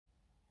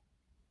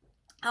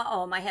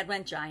Uh-oh, my head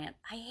went giant.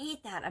 I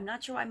hate that. I'm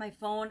not sure why my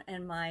phone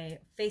and my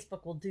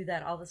Facebook will do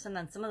that. All of a sudden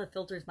on some of the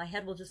filters, my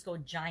head will just go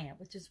giant,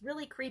 which is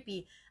really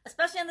creepy,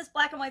 especially on this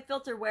black and white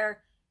filter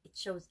where it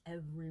shows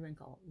every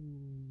wrinkle.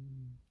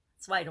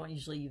 That's why I don't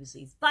usually use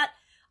these. But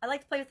I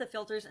like to play with the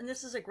filters, and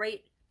this is a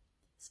great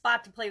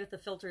spot to play with the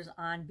filters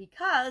on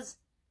because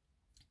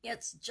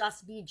it's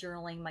just me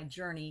journaling my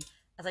journey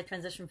as I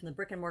transition from the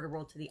brick and mortar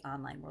world to the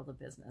online world of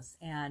business.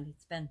 And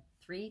it's been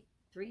three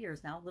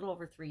years now, a little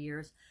over 3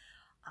 years,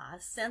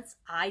 since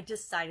I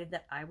decided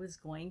that I was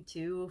going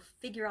to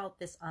figure out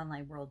this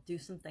online world, do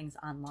some things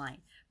online.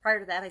 Prior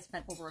to that, I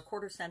spent over a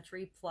quarter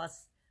century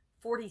plus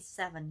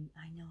 47,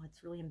 I know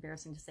it's really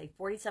embarrassing to say,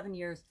 47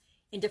 years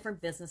in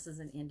different businesses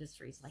and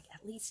industries, like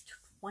at least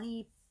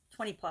 20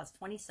 plus,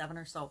 27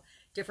 or so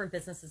different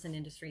businesses and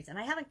industries. And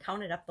I haven't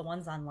counted up the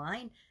ones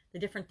online, the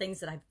different things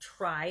that I've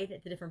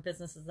tried, the different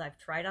businesses I've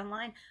tried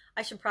online.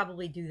 I should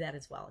probably do that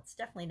as well. It's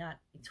definitely not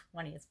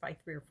 20, it's probably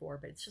 3 or 4,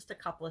 but it's just a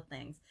couple of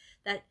things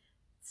that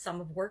some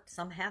have worked,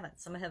 some haven't.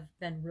 Some have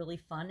been really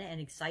fun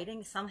and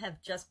exciting. Some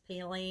have just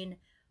plain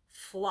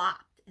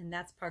flopped. And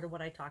that's part of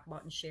what I talk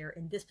about and share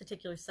in this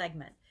particular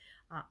segment.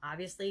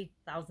 Obviously,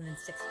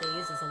 1,006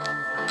 days is a long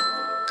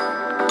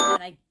time.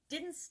 And I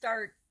didn't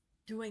start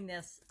doing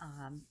this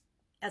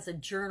as a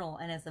journal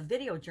and as a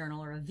video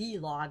journal or a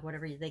vlog,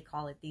 whatever they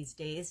call it these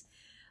days.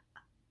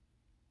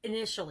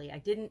 Initially,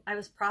 I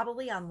was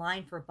probably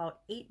online for about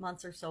 8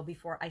 months or so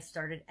before I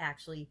started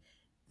actually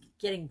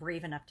getting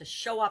brave enough to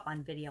show up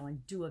on video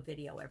and do a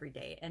video every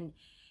day. And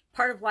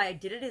part of why I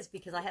did it is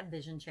because I have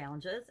vision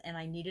challenges and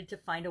I needed to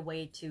find a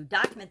way to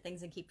document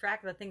things and keep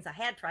track of the things I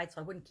had tried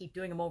so I wouldn't keep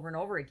doing them over and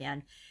over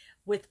again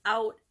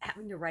without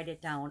having to write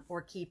it down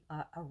or keep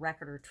a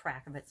record or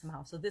track of it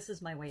somehow. So this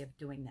is my way of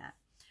doing that.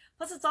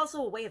 Plus, it's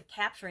also a way of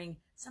capturing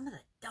some of the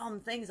dumb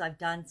things I've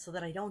done so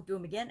that I don't do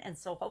them again. And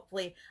so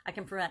hopefully I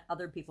can prevent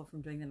other people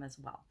from doing them as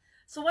well.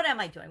 So what am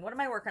I doing? What am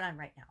I working on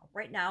right now?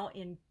 Right now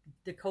in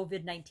the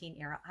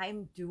COVID-19 era,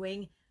 I'm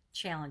doing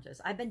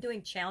challenges. I've been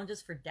doing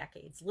challenges for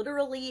decades,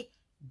 literally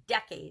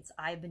decades.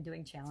 I've been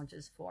doing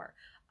challenges for.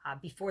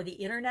 Before the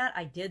internet,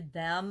 I did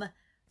them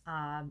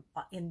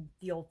in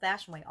the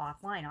old-fashioned way,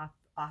 offline,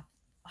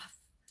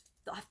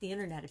 off the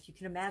internet, if you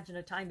can imagine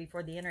a time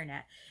before the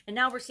internet. And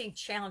now we're seeing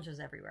challenges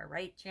everywhere,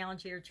 right?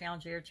 Challenge here,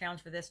 challenge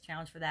for this,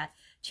 challenge for that.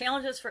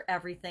 Challenges for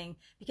everything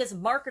because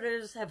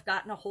marketers have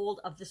gotten a hold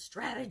of the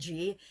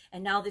strategy.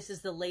 And now this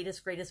is the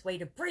latest, greatest way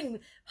to bring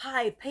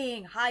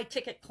high-paying,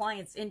 high-ticket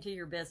clients into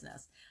your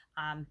business.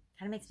 Kind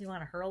of makes me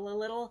want to hurl a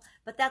little,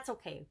 but that's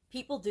okay.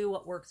 People do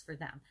what works for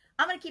them.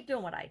 I'm going to keep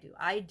doing what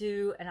I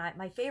do. And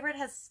my favorite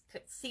has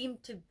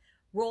seemed to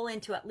roll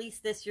into, at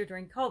least this year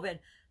during COVID,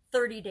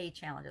 30-day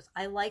challenges.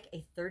 I like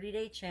a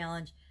 30-day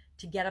challenge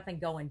to get up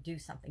and go and do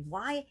something.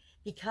 Why?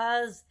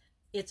 Because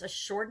it's a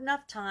short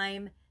enough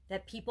time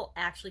that people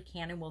actually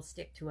can and will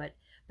stick to it,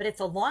 but it's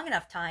a long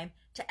enough time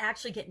to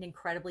actually get an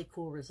incredibly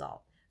cool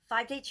result.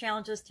 5-day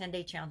challenges,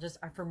 10-day challenges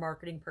are for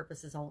marketing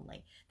purposes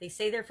only. They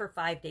say they're for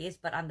 5 days,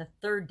 but on the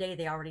 3rd day,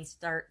 they already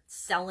start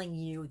selling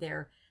you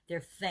their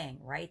thing,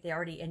 right? They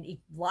already, and a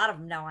lot of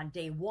them now on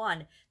day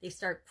 1, they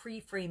start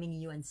pre-framing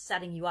you and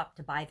setting you up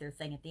to buy their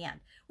thing at the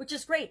end, which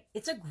is great.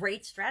 It's a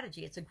great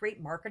strategy. It's a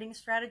great marketing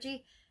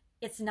strategy.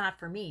 It's not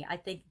for me. I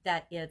think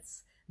that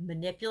it's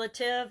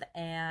manipulative,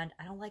 and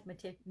I don't like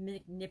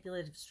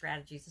manipulative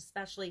strategies,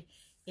 especially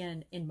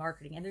in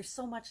marketing. And there's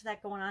so much of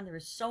that going on. There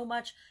is so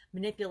much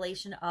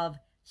manipulation of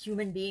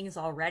human beings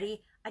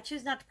already. I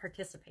choose not to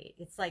participate.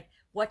 It's like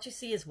what you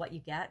see is what you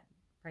get.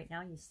 Right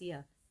now you see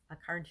a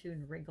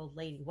cartoon wrinkled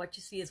lady. What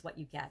you see is what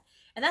you get.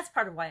 And that's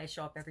part of why I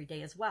show up every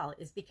day as well,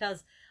 is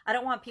because I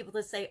don't want people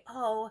to say,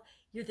 oh,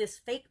 you're this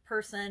fake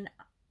person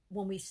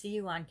when we see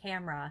you on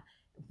camera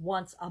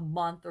once a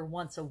month or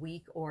once a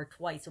week or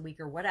twice a week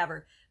or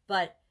whatever.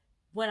 But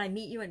when I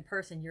meet you in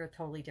person, you're a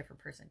totally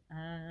different person.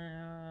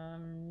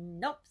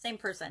 Nope, same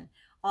person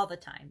all the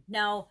time.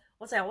 Now,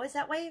 was I always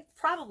that way?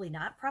 Probably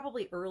not.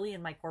 Probably early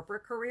in my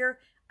corporate career,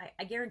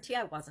 I guarantee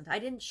I wasn't. I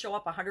didn't show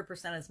up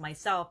 100% as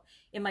myself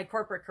in my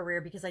corporate career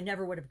because I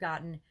never would have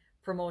gotten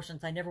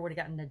promotions. I never would have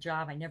gotten a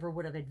job. I never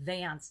would have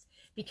advanced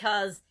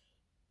because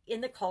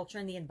in the culture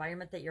and the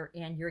environment that you're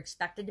in, you're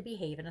expected to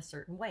behave in a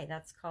certain way.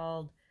 That's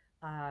called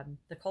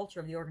the culture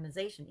of the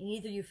organization. And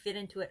either you fit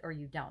into it or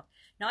you don't.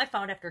 Now, I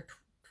found after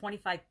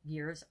 25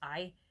 years,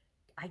 I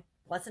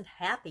wasn't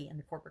happy in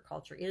the corporate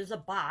culture. It is a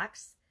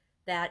box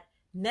that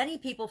many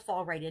people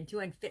fall right into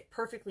and fit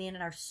perfectly in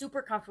and are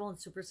super comfortable and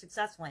super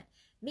successful in.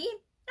 Me,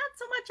 not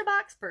so much a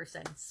box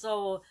person.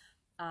 So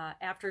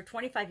after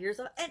 25 years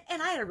of,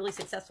 and I had a really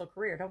successful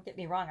career. Don't get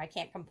me wrong. I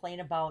can't complain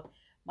about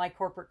my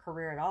corporate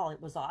career at all.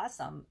 It was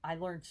awesome. I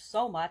learned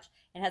so much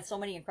and had so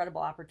many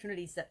incredible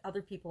opportunities that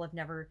other people have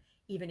never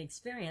even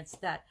experienced,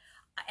 that,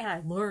 and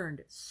I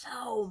learned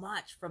so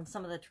much from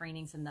some of the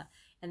trainings and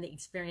the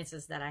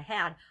experiences that I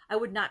had. I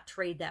would not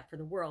trade that for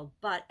the world.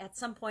 But at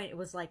some point it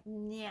was like,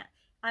 nah,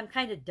 I'm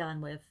kind of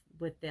done with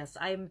this.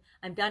 I'm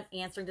done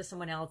answering to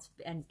someone else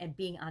and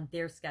being on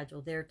their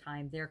schedule, their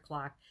time, their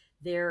clock,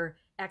 their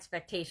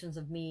expectations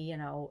of me, you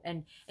know,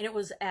 and it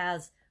was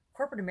as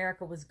corporate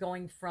America was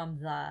going from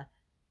the,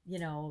 you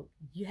know,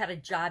 you had a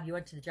job, you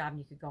went to the job and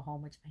you could go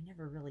home, which I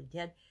never really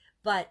did.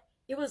 But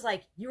it was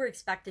like you were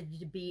expected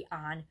to be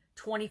on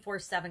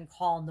 24/7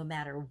 call no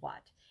matter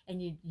what.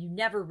 And you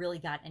never really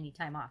got any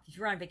time off. If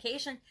you were on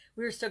vacation,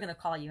 we were still going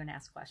to call you and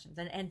ask questions.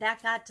 And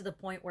that got to the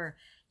point where,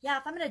 yeah,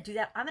 if I'm going to do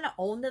that, I'm going to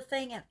own the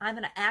thing and I'm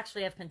going to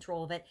actually have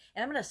control of it.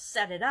 And I'm going to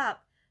set it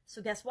up.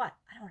 So guess what?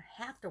 I don't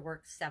have to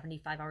work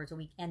 75 hours a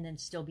week and then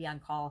still be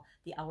on call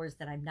the hours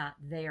that I'm not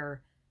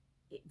there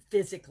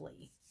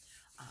physically.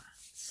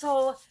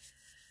 So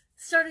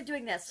started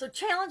doing this. So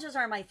challenges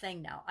are my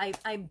thing now.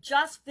 I'm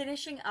just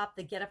finishing up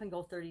the Get Up and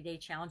Go 30-day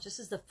challenge. This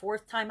is the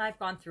 4th time I've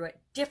gone through it.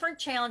 Different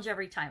challenge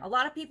every time. A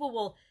lot of people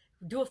will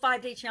do a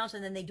 5-day challenge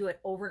and then they do it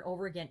over and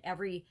over again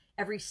every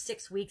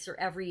 6 weeks or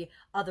every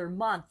other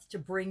month to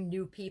bring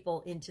new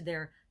people into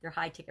their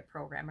high ticket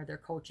program or their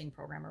coaching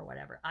program or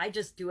whatever. I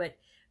just do it.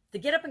 The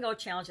Get Up and Go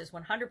challenge is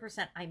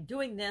 100%. I'm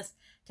doing this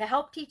to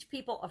help teach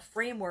people a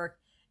framework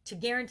to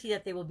guarantee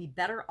that they will be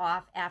better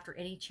off after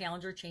any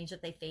challenge or change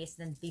that they face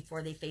than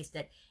before they faced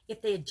it.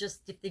 If they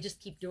just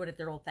keep doing it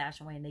their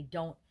old-fashioned way and they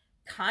don't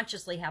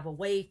consciously have a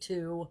way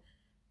to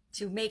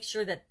make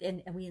sure that,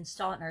 and we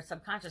install it in our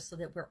subconscious so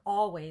that we're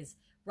always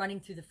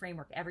running through the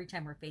framework every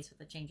time we're faced with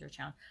a change or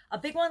challenge. A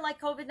big one like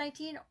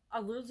COVID-19,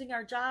 losing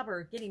our job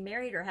or getting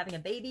married or having a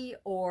baby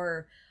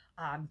or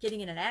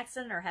getting in an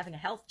accident or having a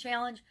health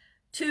challenge,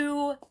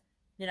 to,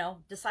 you know,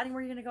 deciding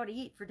where you're going to go to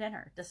eat for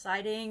dinner,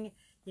 deciding,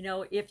 you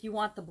know, if you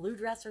want the blue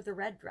dress or the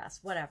red dress,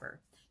 whatever.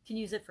 You can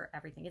use it for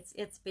everything.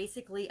 It's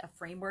basically a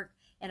framework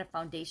and a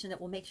foundation that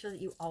will make sure that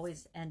you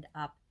always end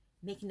up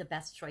making the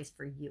best choice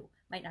for you.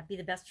 Might not be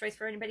the best choice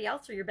for anybody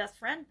else or your best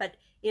friend, but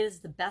it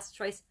is the best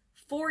choice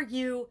for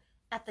you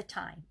at the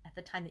time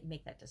that you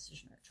make that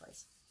decision or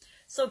choice.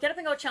 So Get Up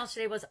and Go challenge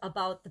today was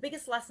about the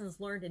biggest lessons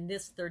learned in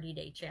this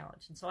 30-day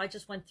challenge. And so I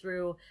just went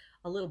through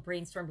a little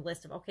brainstormed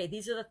list of, okay,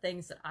 these are the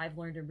things that I've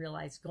learned and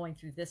realized going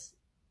through this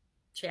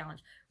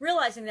challenge,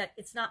 realizing that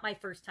it's not my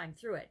first time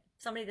through it.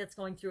 Somebody that's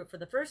going through it for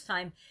the first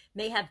time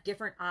may have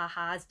different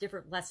ahas,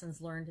 different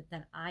lessons learned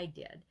than I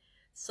did.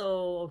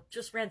 So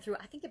just ran through,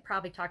 I think it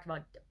probably talked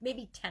about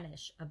maybe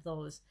 10-ish of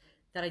those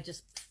that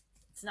it's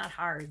not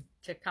hard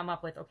to come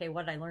up with, okay,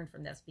 what did I learn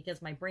from this?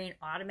 Because my brain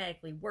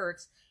automatically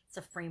works. It's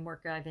a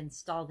framework I've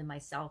installed in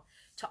myself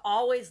to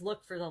always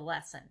look for the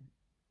lesson.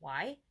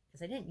 Why?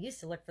 Because I didn't used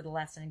to look for the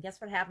lesson. And guess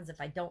what happens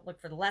if I don't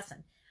look for the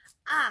lesson?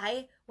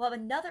 I will have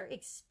another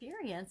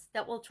experience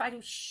that will try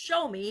to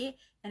show me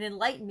and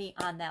enlighten me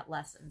on that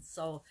lesson.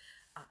 So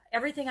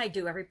everything I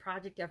do, every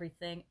project,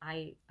 everything,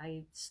 I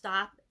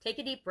stop, take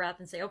a deep breath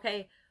and say,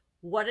 okay,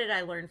 what did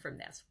I learn from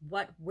this?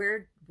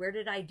 Where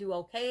did I do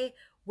okay?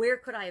 Where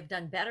could I have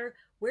done better?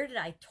 Where did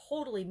I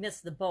totally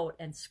miss the boat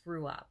and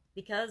screw up?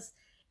 Because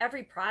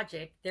every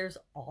project, there's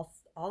all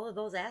of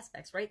those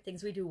aspects, right?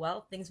 Things we do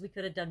well, things we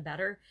could have done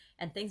better,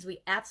 and things we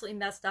absolutely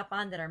messed up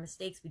on that are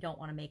mistakes we don't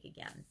want to make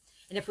again.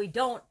 And if we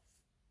don't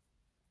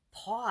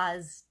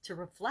pause to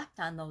reflect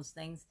on those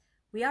things,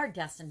 we are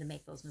destined to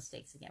make those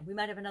mistakes again. We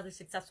might have another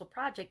successful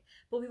project,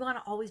 but we want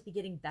to always be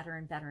getting better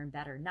and better and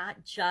better,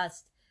 not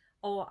just,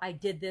 oh, I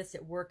did this,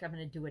 it worked, I'm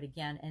going to do it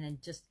again, and then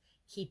just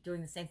keep doing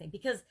the same thing.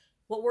 Because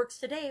what works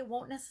today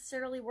won't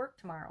necessarily work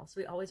tomorrow.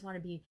 So we always want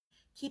to be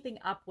keeping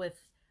up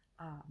with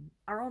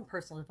our own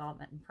personal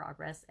development and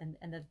progress and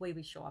the way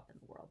we show up in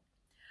the world.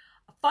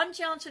 A fun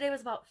challenge today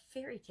was about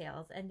fairy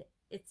tales, and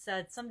it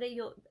said someday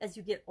as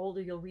you get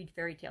older, you'll read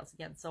fairy tales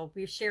again. So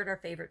we shared our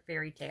favorite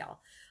fairy tale.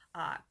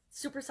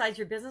 Supersize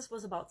Your Business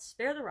was about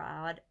spare the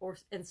rod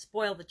and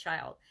spoil the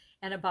child,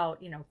 and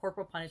about, you know,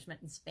 corporal punishment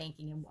and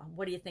spanking, and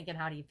what do you think and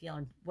how do you feel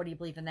and what do you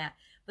believe in that.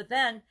 But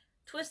then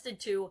twisted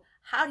to,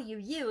 how do you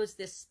use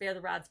this spare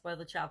the rod, spoil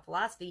the child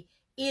philosophy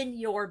in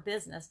your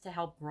business to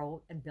help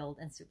grow and build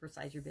and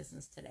supersize your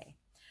business today.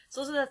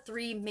 So those are the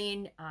 3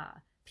 main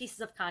pieces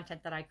of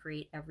content that I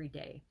create every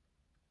day.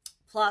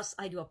 Plus,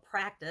 I do a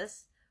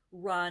practice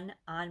run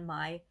on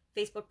my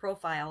Facebook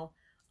profile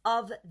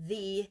of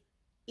the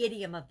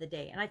idiom of the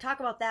day. And I talk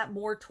about that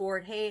more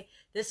toward, hey,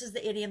 this is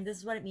the idiom, this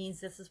is what it means,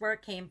 this is where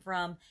it came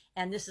from,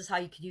 and this is how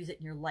you could use it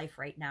in your life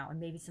right now, and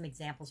maybe some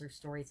examples or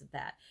stories of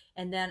that.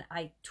 And then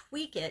I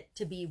tweak it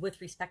to be with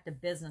respect to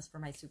business for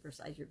my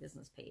Supersize Your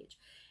Business page.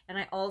 And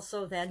I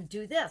also then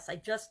do this. I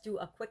just do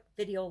a quick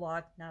video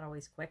log, not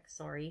always quick,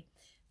 sorry,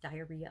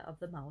 diarrhea of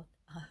the mouth,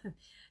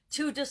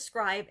 to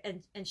describe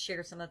and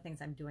share some of the things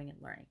I'm doing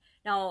and learning.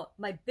 Now,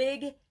 my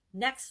big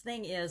next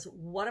thing is,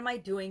 what am I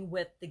doing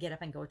with the Get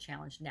Up and Go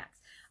challenge next?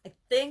 I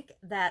think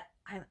that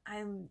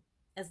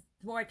as the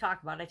more I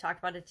talked about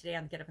it today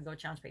on the Get Up and Go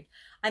challenge page.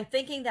 I'm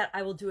thinking that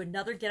I will do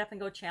another Get Up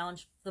and Go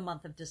challenge for the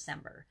month of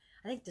December.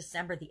 I think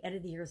December, the end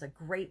of the year, is a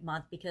great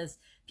month because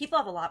people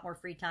have a lot more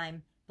free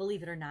time,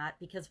 believe it or not,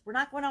 because we're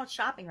not going out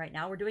shopping right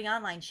now. We're doing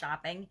online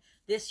shopping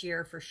this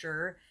year for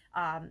sure.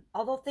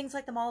 Although things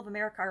like the Mall of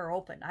America are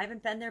open. I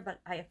haven't been there, but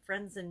I have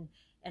friends and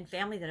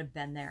family that have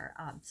been there.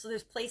 So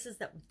there's places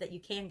that you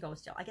can go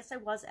still. I guess I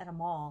was at a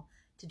mall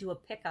to do a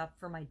pickup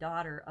for my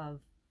daughter of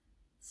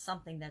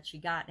something that she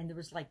got, and there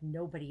was like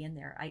nobody in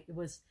there. It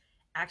was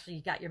actually,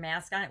 you got your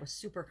mask on. It was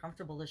super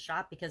comfortable to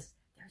shop because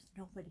there's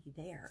nobody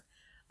there.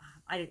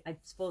 I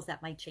suppose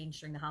that might change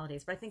during the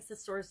holidays, but I think the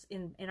stores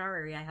in our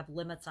area have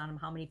limits on them,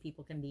 how many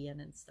people can be in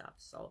and stuff.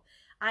 So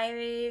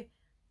I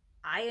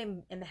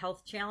am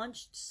health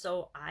challenged,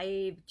 so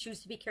I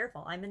choose to be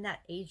careful. I'm in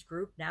that age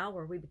group now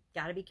where we've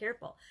got to be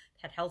careful.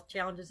 I've had health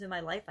challenges in my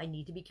life. I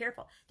need to be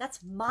careful. That's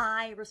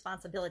my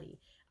responsibility.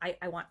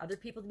 I want other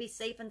people to be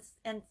safe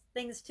and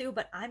things too,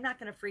 but I'm not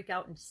going to freak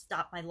out and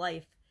stop my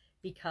life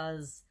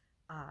because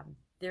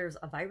there's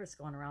a virus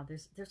going around.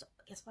 There's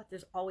guess what?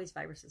 There's always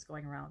viruses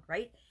going around,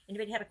 right?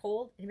 Anybody had a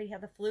cold? Anybody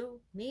had the flu?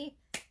 Me?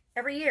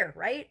 Every year,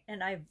 right?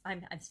 And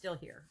I'm still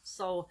here.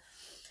 So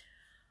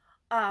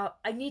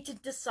I need to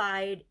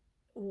decide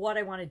what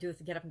I want to do with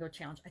the Get Up and Go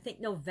challenge. I think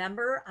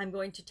November I'm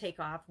going to take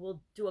off.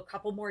 We'll do a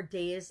couple more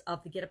days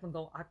of the Get Up and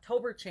Go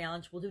October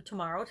challenge. We'll do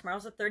tomorrow.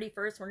 Tomorrow's the 31st.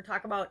 We're going to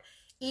talk about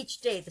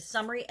each day, the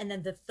summary, and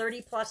then the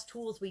 30 plus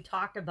tools we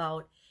talked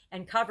about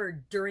and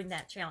covered during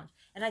that challenge.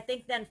 And I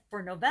think then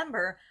for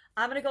November,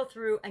 I'm going to go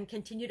through and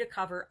continue to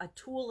cover a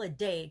tool a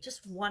day,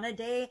 just one a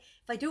day.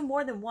 If I do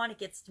more than one, it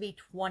gets to be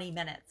 20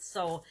 minutes.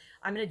 So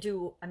I'm going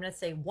to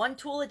say one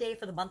tool a day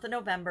for the month of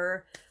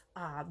November,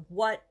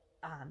 what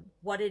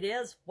it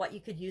is, what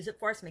you could use it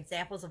for, some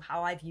examples of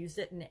how I've used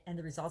it and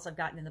the results I've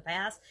gotten in the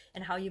past,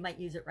 and how you might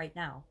use it right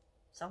now.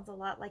 Sounds a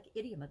lot like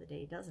idiom of the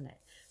day, doesn't it?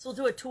 So we'll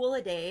do a tool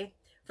a day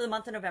for the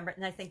month of November,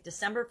 and I think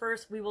December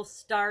 1st, we will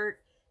start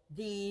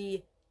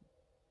the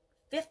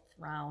 5th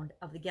round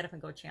of the Get Up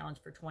and Go challenge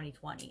for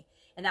 2020.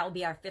 And that will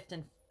be our fifth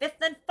and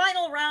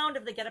final round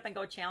of the Get Up and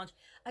Go challenge.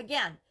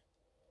 Again,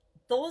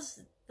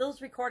 those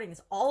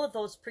recordings, all of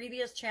those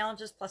previous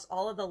challenges, plus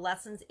all of the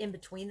lessons in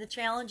between the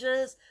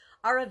challenges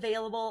are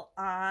available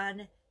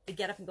on the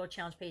Get Up and Go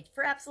challenge page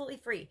for absolutely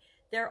free.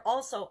 They're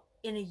also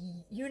in a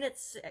unit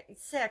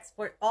 6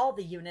 for all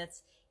the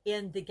units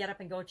in the Get Up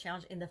and Go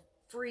challenge in the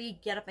free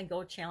Get Up and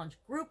Go challenge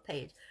group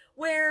page,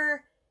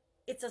 where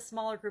it's a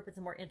smaller group, it's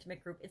a more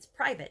intimate group, it's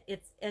private,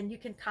 and you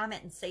can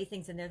comment and say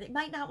things in there that you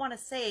might not want to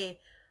say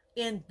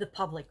in the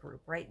public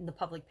group, right? In the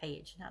public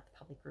page, not the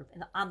public group,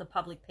 on the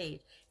public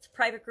page. It's a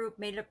private group,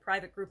 made it a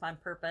private group on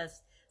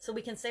purpose, so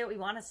we can say what we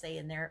want to say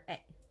in there.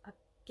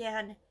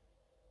 Again,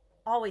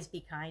 always be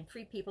kind,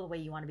 treat people the way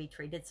you want to be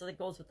treated. So it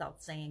goes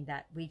without saying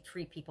that we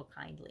treat people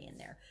kindly in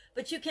there.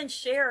 But you can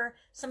share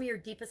some of your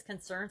deepest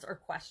concerns or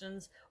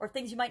questions or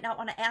things you might not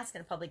want to ask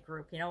in a public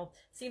group. You know,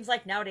 seems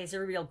like nowadays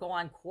everybody will go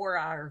on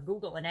Quora or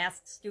Google and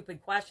ask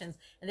stupid questions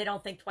and they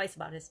don't think twice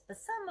about it. But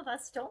some of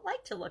us don't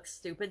like to look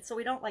stupid, so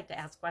we don't like to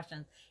ask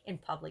questions in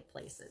public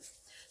places.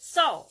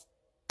 So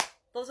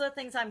those are the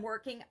things I'm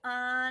working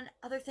on.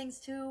 Other things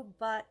too,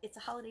 but it's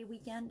a holiday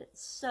weekend,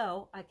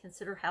 so I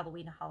consider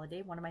Halloween a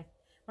holiday. One of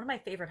my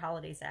favorite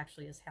holidays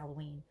actually is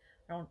Halloween.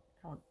 I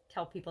don't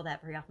tell people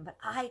that very often, but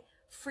I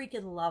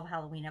freaking love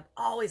Halloween. I've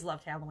always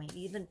loved Halloween,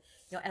 even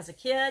as a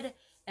kid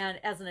and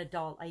as an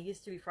adult. I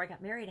used to, before I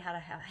got married, have a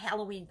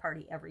Halloween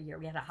party every year.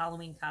 We had a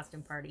Halloween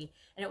costume party,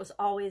 and it was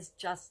always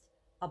just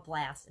a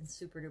blast and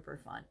super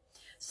duper fun.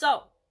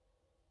 So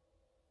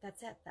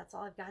that's it. That's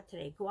all I've got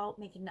today. Go out,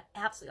 make an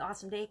absolutely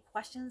awesome day.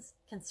 Questions,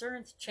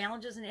 concerns,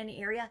 challenges in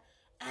any area,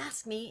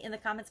 ask me in the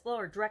comments below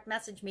or direct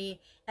message me,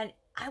 and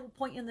I will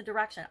point you in the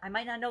direction. I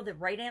might not know the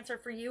right answer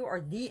for you or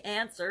the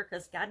answer,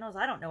 because God knows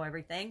I don't know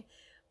everything,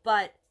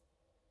 but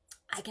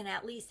I can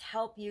at least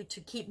help you to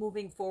keep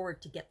moving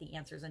forward to get the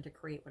answers and to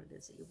create what it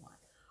is that you want.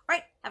 All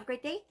right, have a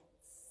great day.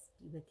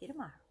 See you with you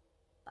tomorrow.